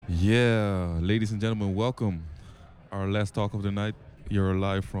Yeah, ladies and gentlemen, welcome. Our last talk of the night. You're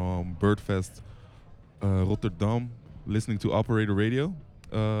live from Birdfest Rotterdam, listening to Operator Radio.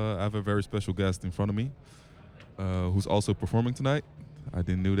 I have a very special guest in front of me, who's also performing tonight. I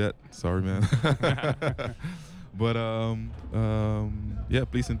didn't know that. Sorry, man. But yeah,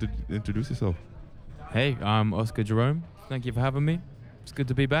 please introduce yourself. Hey, I'm Oscar Jerome. Thank you for having me. It's good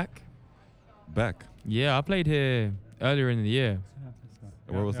to be back. Back. Yeah, I played here earlier in the year.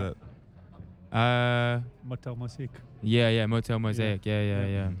 Where was that? Motel Mosaic. Yeah, Motel Mosaic.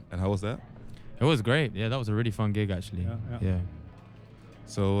 Yeah. And how was that? It was great. Yeah, that was a really fun gig actually. Yeah.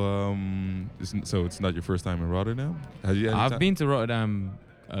 So, it's not your first time in Rotterdam? I've been to Rotterdam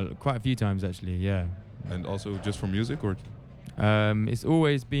quite a few times actually. Yeah. And also just for music, or? It's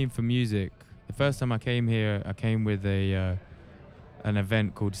always been for music. The first time I came here, I came with an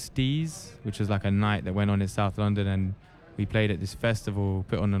event called Steez, which was like a night that went on in South London, and we played at this festival,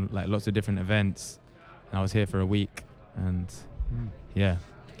 put on like lots of different events. And I was here for a week, and yeah,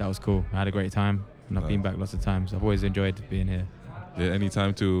 that was cool. I had a great time, and I've been back lots of times. I've always enjoyed being here. Yeah, any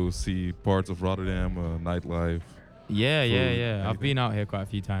time to see parts of Rotterdam, nightlife? Yeah. Anything? I've been out here quite a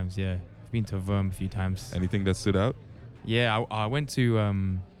few times. Yeah, I've been to Worm a few times. Anything that stood out? Yeah, I went to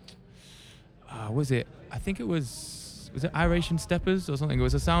was it? I think it was it Iration Steppers or something? It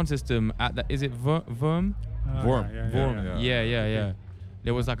was a sound system at that. Is it Worm? Worm. Yeah.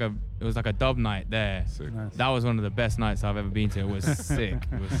 It was like a dub night there. Sick. Nice. That was one of the best nights I've ever been to. It was sick.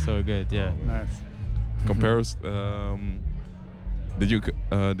 It was so good. Yeah. Nice. Compares. Did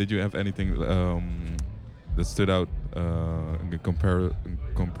you have anything that stood out in comparing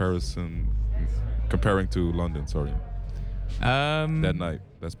to London? Sorry. That night.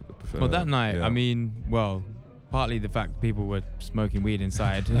 Well, that night. Yeah. I mean, partly the fact people were smoking weed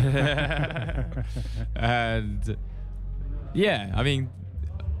inside, and yeah, I mean,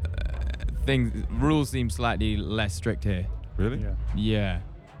 rules seem slightly less strict here. Really? Yeah. Yeah,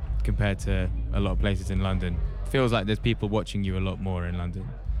 compared to a lot of places in London. Feels like there's people watching you a lot more in London.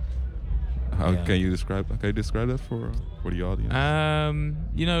 How Yeah. can you describe? Can you describe that for the audience?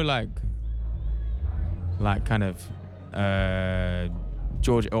 You know, like kind of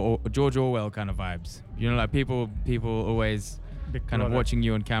George Orwell kind of vibes. You know, like people always Big kind of brother. watching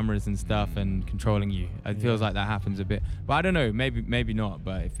you on cameras and stuff and controlling you. It feels like that happens a bit, but I don't know. Maybe not,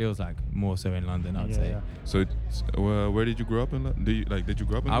 but it feels like more so in London. I'd say. Yeah. So, where did you grow up in? Did you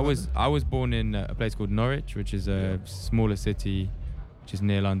grow up in? I was born in a place called Norwich, which is a smaller city, which is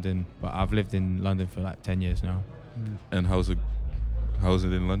near London. But I've lived in London for like 10 years now. And how's it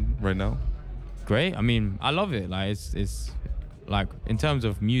in London right now? Great. I mean, I love it. Like it's like in terms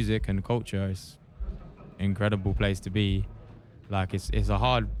of music and culture, it's an incredible place to be. Like it's a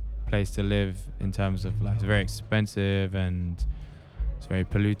hard place to live in terms of like it's very expensive and it's a very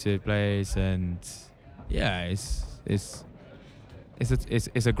polluted place, and yeah, it's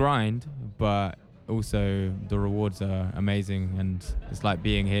a grind, but also the rewards are amazing, and it's like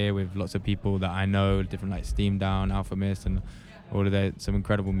being here with lots of people that I know, different like Steam Down, Alpha Mist, and all of that, some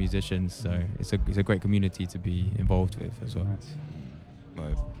incredible musicians. So it's a great community to be involved with as well. Nice.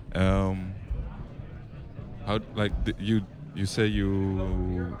 Nice. How you say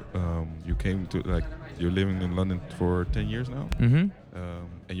you came to you're living in London for 10 years now, Mm-hmm.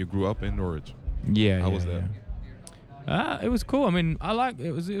 and you grew up in Norwich. Yeah. How was that? It was cool. I mean,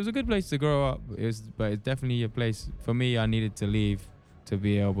 it was a good place to grow up. But it's definitely a place for me. I needed to leave to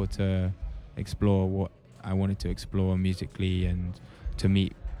be able to explore what I wanted to explore musically and to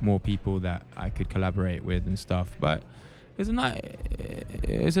meet more people that I could collaborate with and stuff. But it's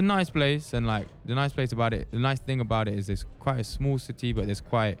a nice place, and like the nice thing about it is it's quite a small city, but there's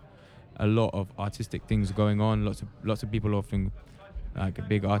quite a lot of artistic things going on. Lots of people often, like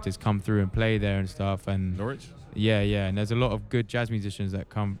big artists, come through and play there and stuff. And Norwich? yeah, and there's a lot of good jazz musicians that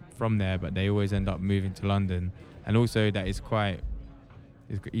come from there, but they always end up moving to London. And also that it's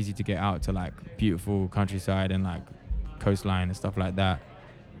easy to get out to like beautiful countryside and like coastline and stuff like that.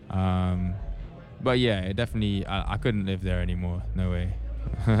 But yeah, it definitely, I couldn't live there anymore. No way.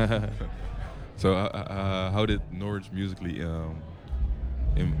 So how did Norwich musically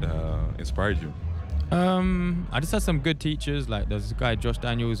inspired you? I just had some good teachers. Like there's this guy Josh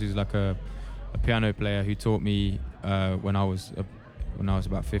Daniels, who's like a piano player who taught me when I was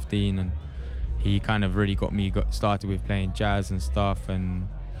about 15, and he kind of really got started with playing jazz and stuff. And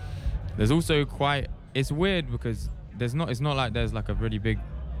there's also it's weird because it's not like there's like a really big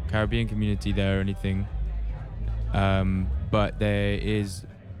Caribbean community there or anything, but there's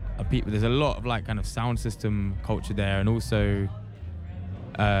a lot of like kind of sound system culture there, and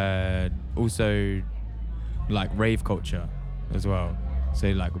also like rave culture as well. So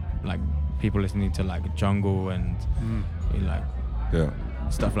like people listening to like jungle and like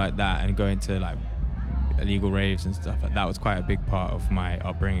stuff like that, and going to like illegal raves and stuff like that was quite a big part of my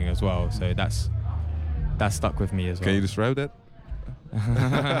upbringing as well. So that stuck with me as well. Can you describe that?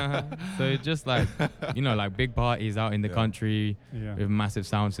 So just like, you know, like big parties out in the country with massive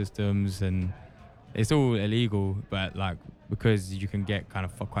sound systems, and it's all illegal, but like because you can get kind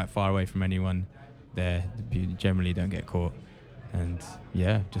of quite far away from anyone there, you generally don't get caught. And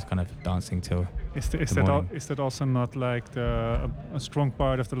just kind of dancing till is that also not like a strong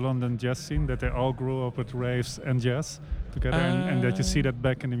part of the London jazz scene, that they all grew up with raves and jazz together, and that you see that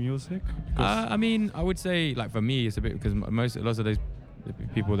back in the music? I mean, I would say like for me it's a bit because lots of those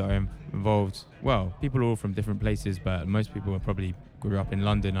people that are involved, well, people are all from different places, but most people probably grew up in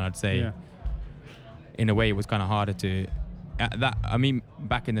London, and I'd say in a way it was kind of harder to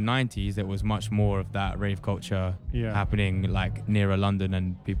back in the 90s there was much more of that rave culture happening like nearer London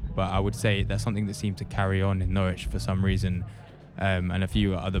and people, but I would say that's something that seemed to carry on in Norwich for some reason, and a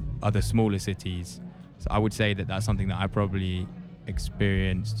few other smaller cities. So I would say that that's something that I probably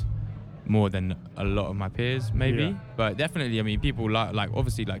experienced more than a lot of my peers maybe, but definitely I mean people like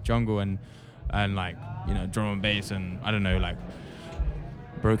obviously like jungle and like, you know, drum and bass and I don't know, like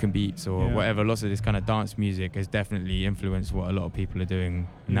broken beats or whatever, lots of this kind of dance music has definitely influenced what a lot of people are doing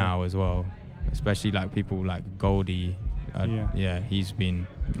now as well, especially like people like Goldie. He's been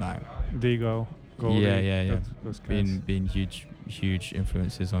like Digo, Goldie, been huge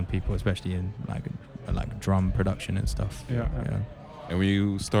influences on people, especially in like drum production and stuff. And when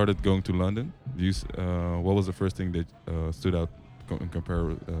you started going to London, what was the first thing that stood out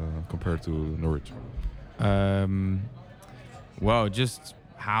compared to Norwich? Well, just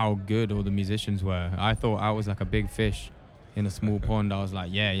how good all the musicians were. I thought I was like a big fish in a small pond. I was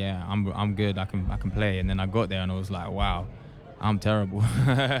like, I'm good. I can play. And then I got there and I was like, wow, I'm terrible.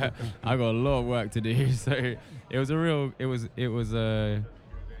 I got a lot of work to do. So it was a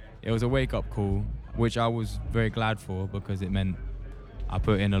wake up call, which I was very glad for because it meant I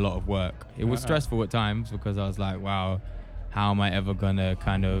put in a lot of work. It was stressful at times because I was like, wow, how am I ever gonna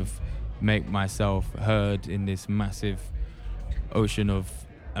kind of make myself heard in this massive ocean of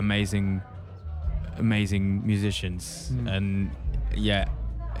amazing musicians? And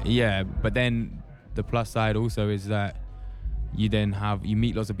but then the plus side also is that you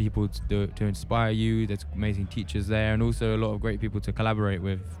meet lots of people to inspire you. There's amazing teachers there, and also a lot of great people to collaborate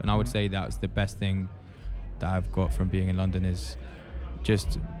with. And I would say that's the best thing that I've got from being in London, is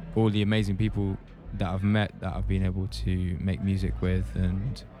just all the amazing people that I've met, that I've been able to make music with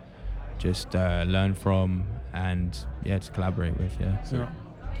and just learn from, and just collaborate with.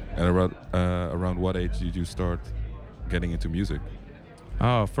 And around what age did you start getting into music?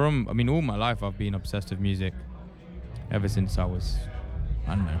 All my life I've been obsessed with music. Ever since I was,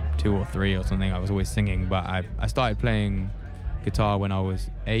 I don't know, 2 or 3 or something, I was always singing. But I started playing guitar when I was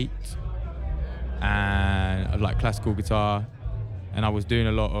 8, and like classical guitar, and I was doing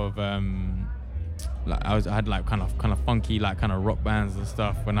a lot of I had like kind of funky like kind of rock bands and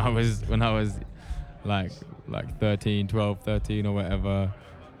stuff when I was like 12, 13 or whatever.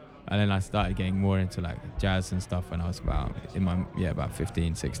 And then I started getting more into like jazz and stuff when I was about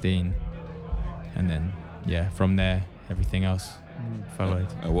 15, 16. And then from there everything else followed.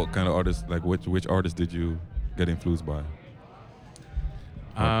 And what kind of artists, like which artists did you get influenced by?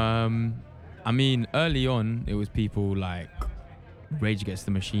 I mean, early on it was people like Rage Against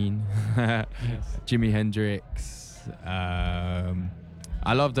the Machine, Jimi Hendrix.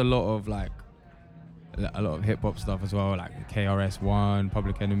 I loved a lot of hip hop stuff as well, like KRS-One,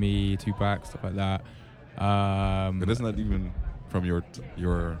 Public Enemy, Tupac, stuff like that. But that's not even from your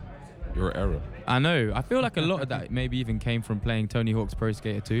era. I know. I feel like a lot of that maybe even came from playing Tony Hawk's Pro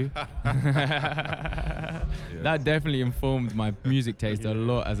Skater 2. That definitely informed my music taste a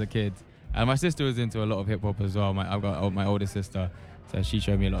lot as a kid. And my sister was into a lot of hip hop as well. I've got my older sister, so she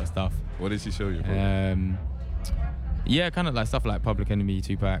showed me a lot of stuff. What did she show you? Kind of like stuff like Public Enemy,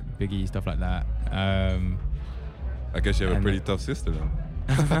 Tupac, Biggie, stuff like that. I guess you have a pretty tough sister then.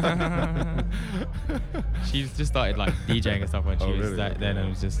 She's just started like DJing and stuff when she was then, and it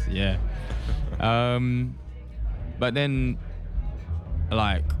was just but then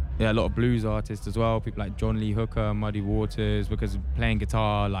like a lot of blues artists as well, people like John Lee Hooker, Muddy Waters, because playing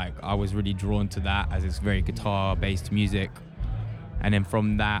guitar, like I was really drawn to that as it's very guitar based music. And then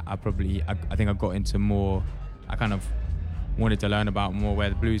from that I think I got into more, I kind of wanted to learn about more where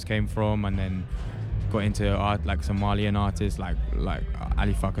the blues came from, and then got into art like Somalian artists like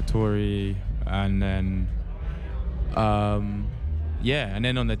Ali Fakaturi, and then and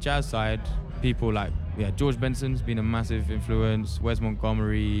then on the jazz side, people like George Benson's been a massive influence. Wes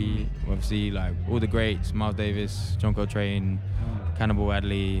Montgomery, obviously, like all the greats, Miles Davis, John Coltrane, Cannibal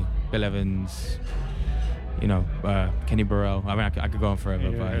Adderley, Bill Evans, Kenny Burrell. I mean, I could go on forever,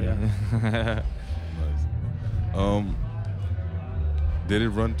 but yeah. Nice. Did it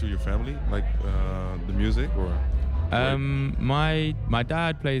run to your family, like the music, or? My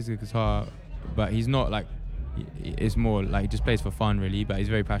dad plays the guitar, but he's not like. It's more like he just plays for fun, really. But he's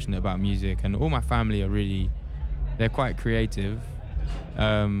very passionate about music, and all my family are they're quite creative.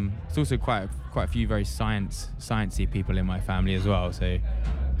 It's also quite a few very sciencey people in my family as well. So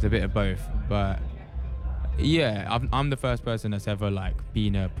it's a bit of both, but. Yeah, I'm the first person that's ever like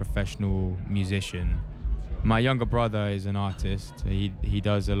been a professional musician. My younger brother is an artist. He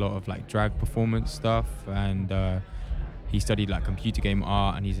does a lot of like drag performance stuff, and he studied like computer game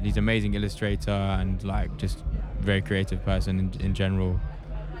art, and he's an amazing illustrator and like just very creative person in general.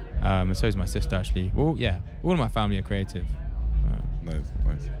 And so is my sister, actually. Well, yeah, all of my family are creative. Nice.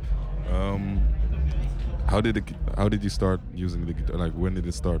 How did you start using the guitar? Like, when did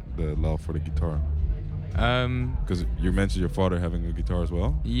it start, the love for the guitar? Because you mentioned your father having a guitar as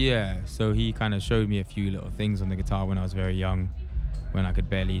well. Yeah, so he kind of showed me a few little things on the guitar when I was very young, when I could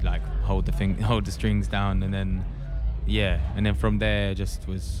barely like hold the strings down, and then from there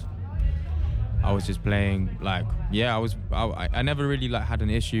I was just playing like I never really like had an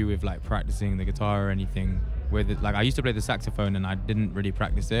issue with like practicing the guitar or anything with it. Like I used to play the saxophone and I didn't really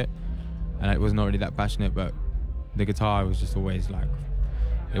practice it, and I was not really that passionate, but the guitar was just always like.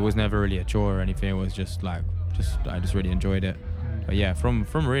 It was never really a chore or anything. It was just I just really enjoyed it. But yeah, from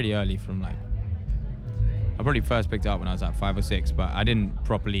really early, from like, I probably first picked it up when I was like 5 or 6, but I didn't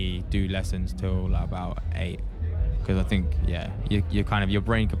properly do lessons till like about 8, because I think you kind of, your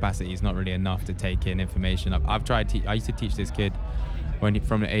brain capacity is not really enough to take in information. I've tried. I used to teach this kid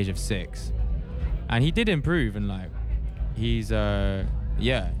from the age of 6, and he did improve, and like he's a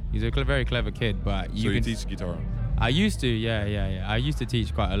very clever kid. But you teach guitar. I used to, yeah. I used to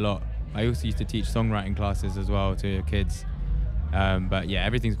teach quite a lot. I also used to teach songwriting classes as well to kids. But yeah,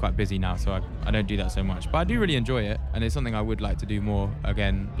 everything's quite busy now, so I don't do that so much. But I do really enjoy it, and it's something I would like to do more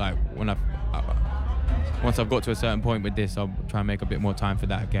again. Like once I've got to a certain point with this, I'll try and make a bit more time for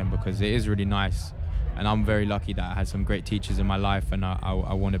that again, because it is really nice. And I'm very lucky that I had some great teachers in my life, and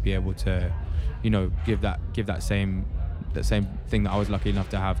I want to be able to, give that same thing that I was lucky enough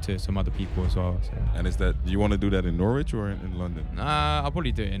to have to some other people as well. So. And do you want to do that in Norwich or in London? I'll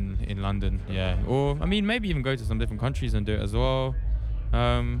probably do it in London, yeah. Or, I mean, maybe even go to some different countries and do it as well.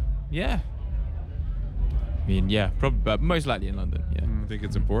 Yeah. I mean, yeah, probably, but most likely in London, yeah. I think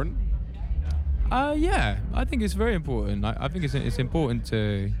it's important? Yeah, I think it's very important. I think it's important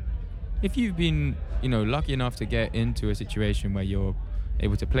to, if you've been, lucky enough to get into a situation where you're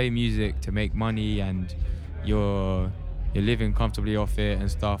able to play music, to make money, and you're living comfortably off it and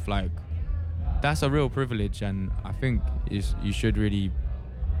stuff, like that's a real privilege, and I think you should really,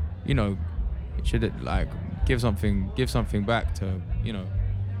 should like give something back to,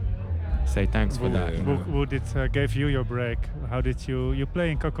 say thanks for that. Who did gave you your break? How did you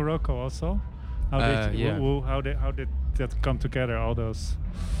play in Kokoroko also? How did that come together? All those.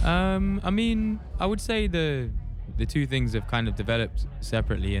 I mean, I would say the two things have kind of developed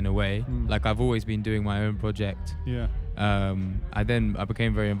separately in a way. Like I've always been doing my own project. Yeah. I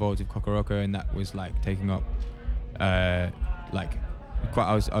became very involved with Kokoroko, and that was like taking up I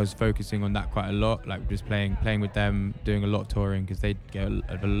was focusing on that quite a lot, like just playing with them, doing a lot of touring, because they get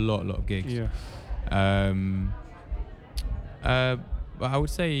a lot of gigs. Yeah. But I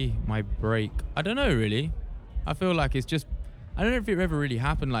would say my break, I don't know really. I feel like it's just, I don't know if it ever really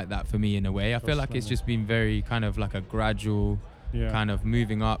happened like that for me in a way. I feel like it's just been very kind of like a gradual kind of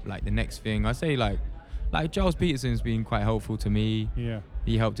moving up, like the next thing. I say like Giles Peterson's been quite helpful to me. Yeah.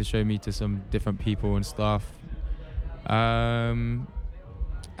 He helped to show me to some different people and stuff. And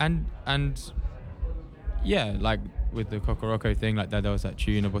yeah, like with the Kokoroko thing, like there was that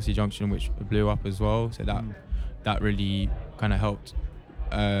tune of Bossy Junction which blew up as well. So that really kind of helped.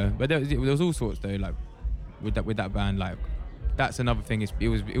 But there was all sorts though, like with that band, like that's another thing. It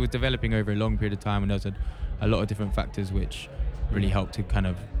was developing over a long period of time, and there was a lot of different factors which really helped to kind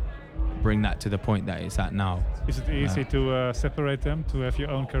of bring that to the point that it's at now. Is it easy to separate them, to have your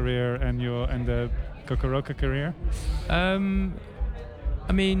own career and the Kokoroko career? I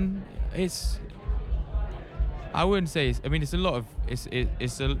mean, I wouldn't say. It's a lot of.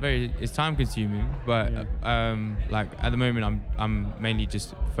 It's time consuming, but like at the moment, I'm mainly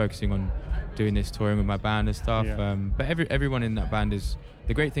just focusing on doing this touring with my band and stuff. Yeah. But everyone in that band is.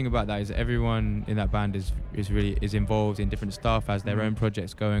 The great thing about that is that everyone in that band is involved in different stuff, has their own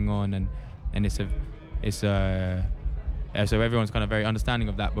projects going on, and it's it's so everyone's kind of very understanding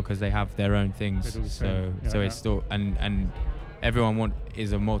of that because they have their own things. They do the So same. Yeah, it's still and everyone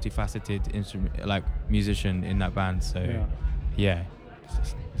is a multifaceted instrument like musician in that band. So yeah,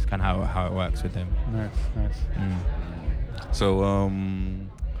 it's kind of how it works with them. Nice. So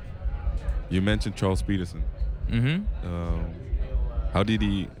you mentioned Charles Peterson. Mm-hmm. How did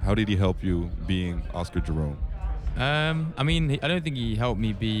he help you being Oscar Jerome? I mean, I don't think he helped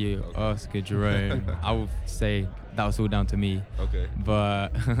me be Oscar Jerome. I would say that was all down to me. Okay.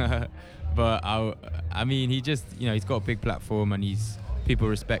 But I mean, he just, he's got a big platform and people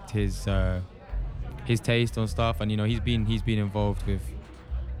respect his taste on stuff, and he's been involved with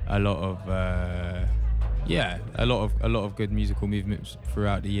a lot of a lot of good musical movements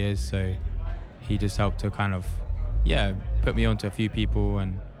throughout the years. So he just helped to kind of put me onto a few people.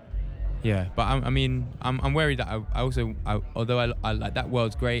 And but I'm wary that although I like that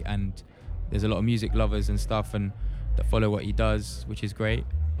world's great and there's a lot of music lovers and stuff and that follow what he does, which is great,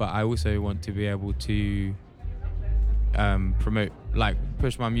 but I also want to be able to promote, like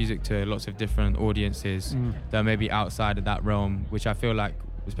push my music to lots of different audiences that may be outside of that realm, which I feel like,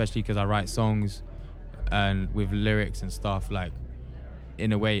 especially because I write songs and with lyrics and stuff, like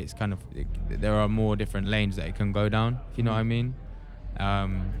in a way it's kind of, there are more different lanes that it can go down, if you know what I mean.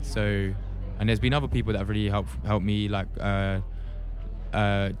 So, and there's been other people that have really helped me, like Jam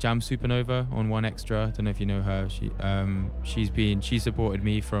Supernova on One Extra. I don't know if you know her. She supported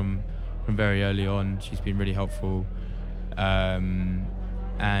me from very early on. She's been really helpful. And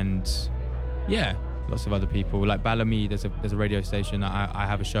lots of other people like Bellamy. There's a radio station that I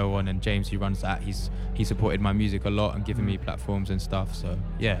have a show on, and James, who runs that, he supported my music a lot and given me platforms and stuff. So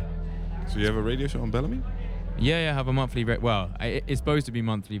So you have a radio show on Bellamy? I have a monthly it's supposed to be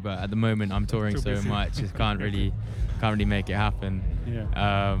monthly, but at the moment I'm touring so much, just can't really make it happen.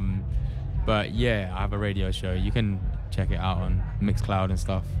 But I have a radio show. You can check it out on Mixcloud and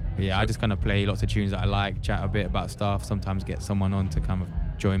stuff. But I just kind of play lots of tunes that I like, chat a bit about stuff, sometimes get someone on to kind of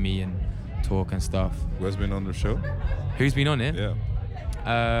join me and talk and stuff. Who has been on the show? Who's been on it?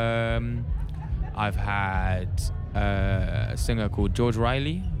 I've had a singer called George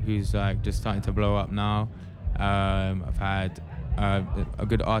Riley, who's like just starting to blow up now. I've had a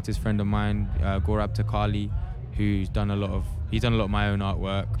good artist friend of mine, Gaurab Takali, who's done a lot of my own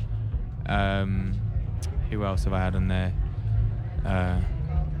artwork. Who else have I had on there?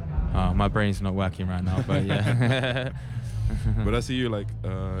 My brain's not working right now, but yeah. But I see you like,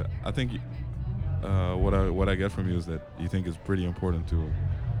 I think what I get from you is that you think it's pretty important to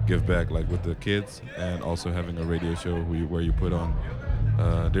give back, like with the kids, and also having a radio show where you put on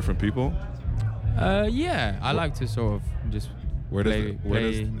different people. I like to sort of just play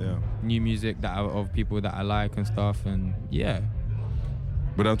new music of people that I like and stuff, and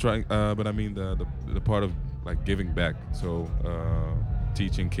But I'm trying. But I mean the part of like giving back. So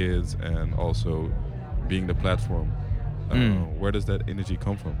teaching kids and also being the platform. Where does that energy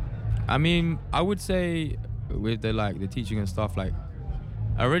come from? I mean, I would say with the teaching and stuff, like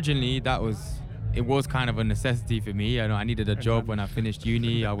originally it was kind of a necessity for me. I needed a job when I finished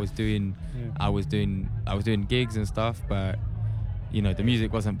uni. I was doing gigs and stuff, but the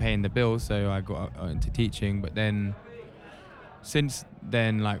music wasn't paying the bills, so I got into teaching. But then since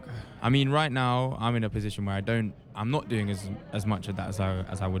then, right now I'm in a position where I'm not doing as much of that as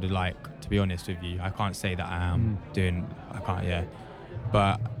I would like, to be honest with you. I can't say that I am doing. I can't.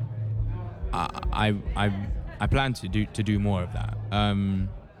 But I plan to do more of that.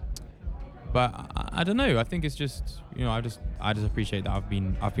 But I don't know. I think it's just I just appreciate that I've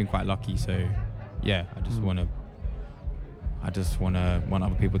been quite lucky. So I just want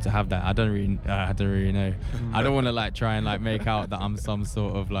other people to have that. I don't really know. I don't want to try and make out that I'm some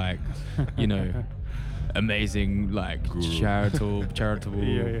sort of amazing charitable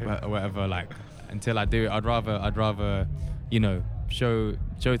whatever. Until I do it, I'd rather show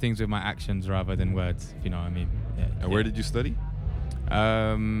things with my actions rather than words. If you know what I mean. And where did you study?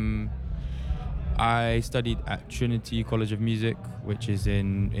 I studied at Trinity College of Music, which is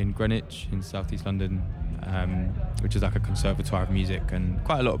in Greenwich, in Southeast London, which is like a conservatoire of music, and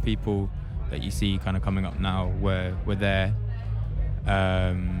quite a lot of people that you see kind of coming up now were there.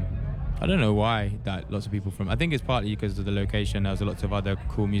 I don't know why that lots of people I think it's partly because of the location. There's lots of other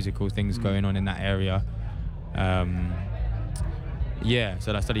cool musical things going on in that area.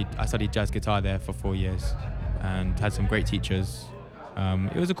 So I studied jazz guitar there for 4 years and had some great teachers.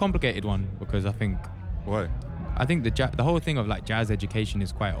 It was a complicated one because I think... Why? I think the whole thing of jazz education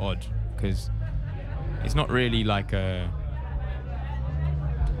is quite odd because it's not really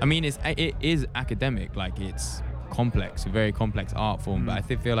it is academic, it's complex, a very complex art form, but I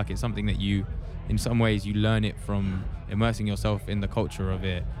feel like it's something that in some ways you learn it from immersing yourself in the culture of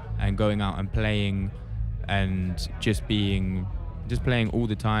it and going out and playing and just playing all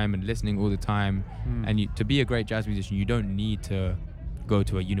the time and listening all the time. And to be a great jazz musician, you don't need to go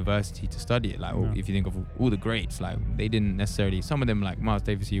to a university to study it. Like, if you think of all the greats, like they didn't necessarily, some of them like Miles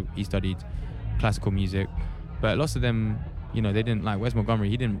Davis, he studied classical music, but lots of them, you know, they didn't. Like Wes Montgomery,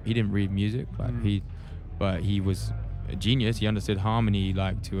 he didn't read music, like but he was a genius. He understood harmony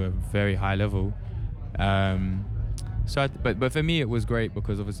like to a very high level. But for me it was great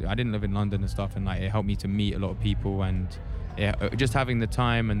because obviously I didn't live in London and stuff, and like it helped me to meet a lot of people, and just having the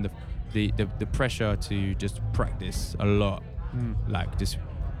time and the pressure to just practice a lot, like just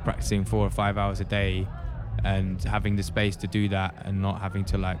practicing 4 or 5 hours a day, and having the space to do that, and not having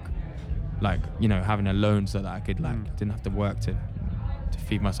to like you know, having a loan so that I could didn't have to work to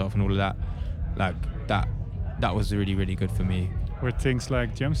feed myself and all of that, like that was really, really good for me. Were things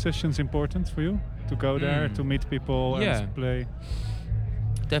like jam sessions important for you? To go there, to meet people and play?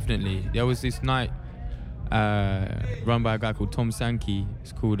 Definitely. There was this night run by a guy called Tom Sankey.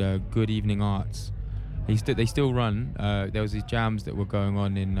 It's called Good Evening Arts. They still run. There was these jams that were going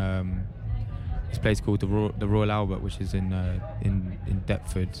on in this place called the Royal Albert, which is in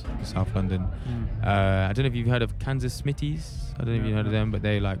Deptford, South London. I don't know if you've heard of Kansas Smithies. I don't know if you've heard of them, but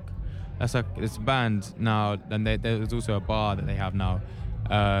it's a band now, and there's also a bar that they have now.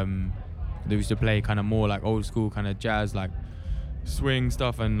 They used to play kind of more like old school kind of jazz, like swing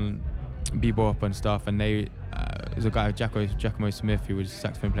stuff and bebop and stuff. And there's a guy, Giacomo Smith, who was a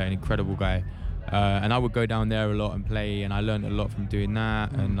saxophone player, an incredible guy. And I would go down there a lot and play, and I learned a lot from doing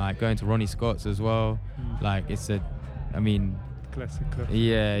that, and like going to Ronnie Scott's as well. Like Classic club.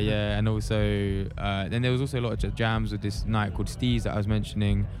 Yeah, and also then there was also a lot of jams with this night called Steve's that I was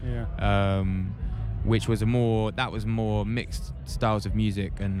mentioning. Which was more mixed styles of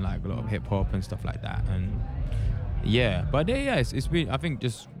music and like a lot of hip hop and stuff like that. And it's been, I think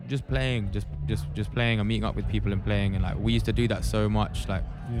just playing and meeting up with people and playing, and like we used to do that so much. Like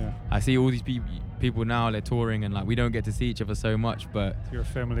I see all these people now, they're touring, and like we don't get to see each other so much, but your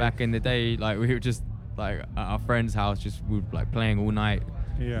family back in the day, like we were just like at our friend's house, we were like playing all night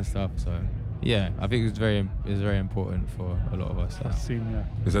and stuff. So I think it's very important for a lot of us.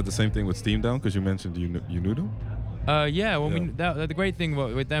 Is that the same thing with Steam Down? Because you mentioned you knew them. The great thing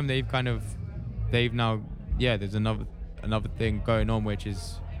with them, they've now there's another thing going on, which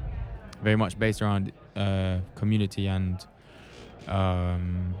is very much based around community and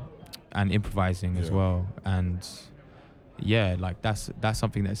improvising as well. And like that's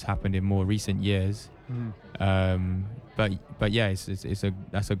something that's happened in more recent years. But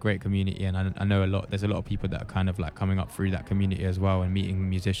that's a great community, and I know there's a lot of people that are kind of like coming up through that community as well, and meeting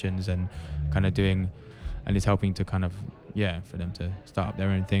musicians and kind of doing, and it's helping to kind of for them to start up their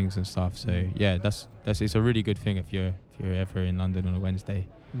own things and stuff. So it's a really good thing if you're ever in London on a Wednesday.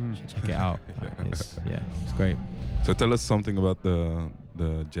 You should check it out. It's great. So tell us something about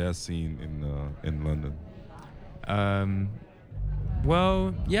the jazz scene in London. I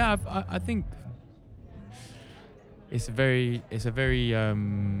think it's a very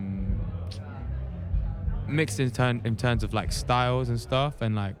mixed in terms of like styles and stuff,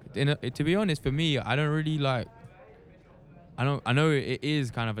 and like to be honest, for me, I don't really like. I know it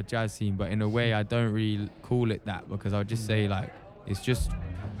is kind of a jazz scene, but in a way, I don't really call it that, because I'll just say like it's just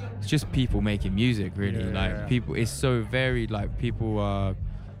people making music, really. People, it's so varied. Like people are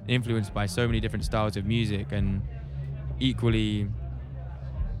influenced by so many different styles of music, and equally,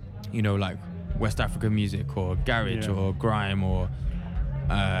 you know, like West African music or garage or grime or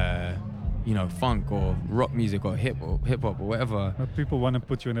you know, funk or rock music or hip hop or whatever. But people want to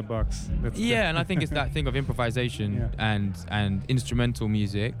put you in a box. And I think it's that thing of improvisation and instrumental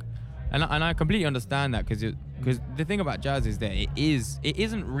music, and I completely understand that, because the thing about jazz is that it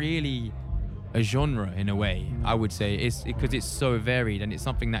isn't really a genre in a way. I would say it's because it's so varied, and it's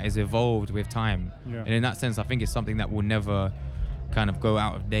something that has evolved with time. And in that sense, I think it's something that will never kind of go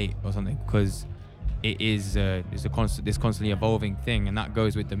out of date or something, because it's this constantly evolving thing, and that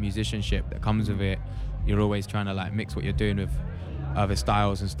goes with the musicianship that comes with it. You're always trying to like mix what you're doing with other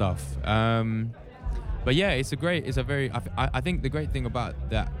styles and stuff. But I think the great thing about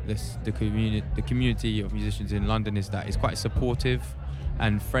the community of musicians in London is that it's quite supportive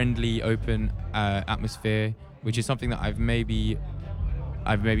and friendly, open atmosphere, which is something that I've maybe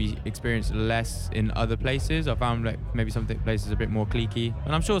experienced less in other places. I found like maybe some places a bit more cliquey,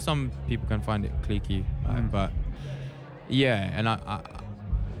 and I'm sure some people can find it cliquey, but and I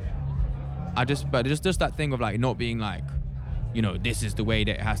just that thing of like not being like, you know, this is the way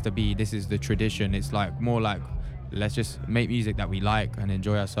that it has to be, this is the tradition. It's like more like let's just make music that we like and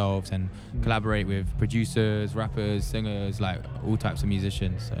enjoy ourselves, and collaborate with producers, rappers, singers, like all types of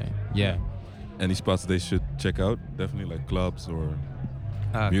musicians. So yeah. Any spots they should check out? Definitely like clubs or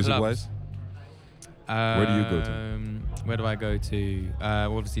music-wise? Where do you go to? Where do I go to?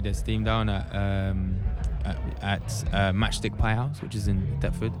 Obviously, there's Steam Down at Matchstick Pie House, which is in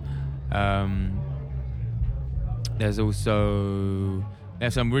Deptford. There's also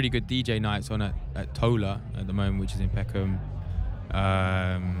some really good DJ nights on at Tola at the moment, which is in Peckham.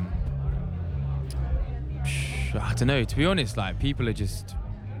 I don't know. To be honest, like people are just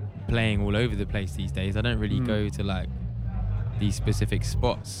playing all over the place these days. I don't really go to like these specific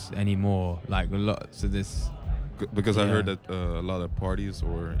spots anymore. Like a lot. So this. Because I heard that a lot of parties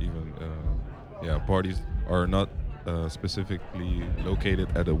or even parties are not specifically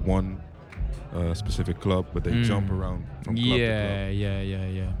located at a one specific club, but they jump around from club to club.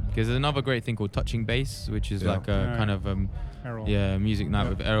 Yeah. Because there's another great thing called Touching Bass, which is like a kind of music night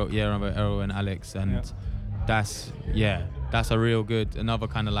with Errol and Alex, and that's a real good another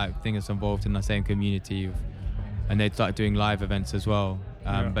kind of like thing that's involved in the same community, and they start doing live events as well.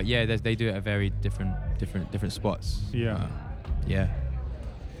 But they do it at very different spots.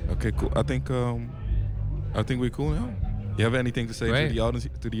 Okay, cool. I think we're cool now. You have anything to say to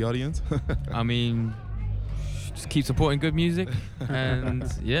the audience? I mean, just keep supporting good music, and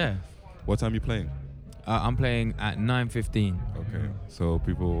What time you playing? I'm playing at 9:15. Okay, so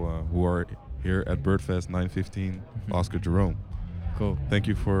people who are here at Birdfest 9:15, Oscar Jerome. Cool. Thank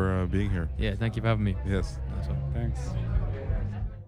you for being here. Yeah, thank you for having me. Yes. Thanks.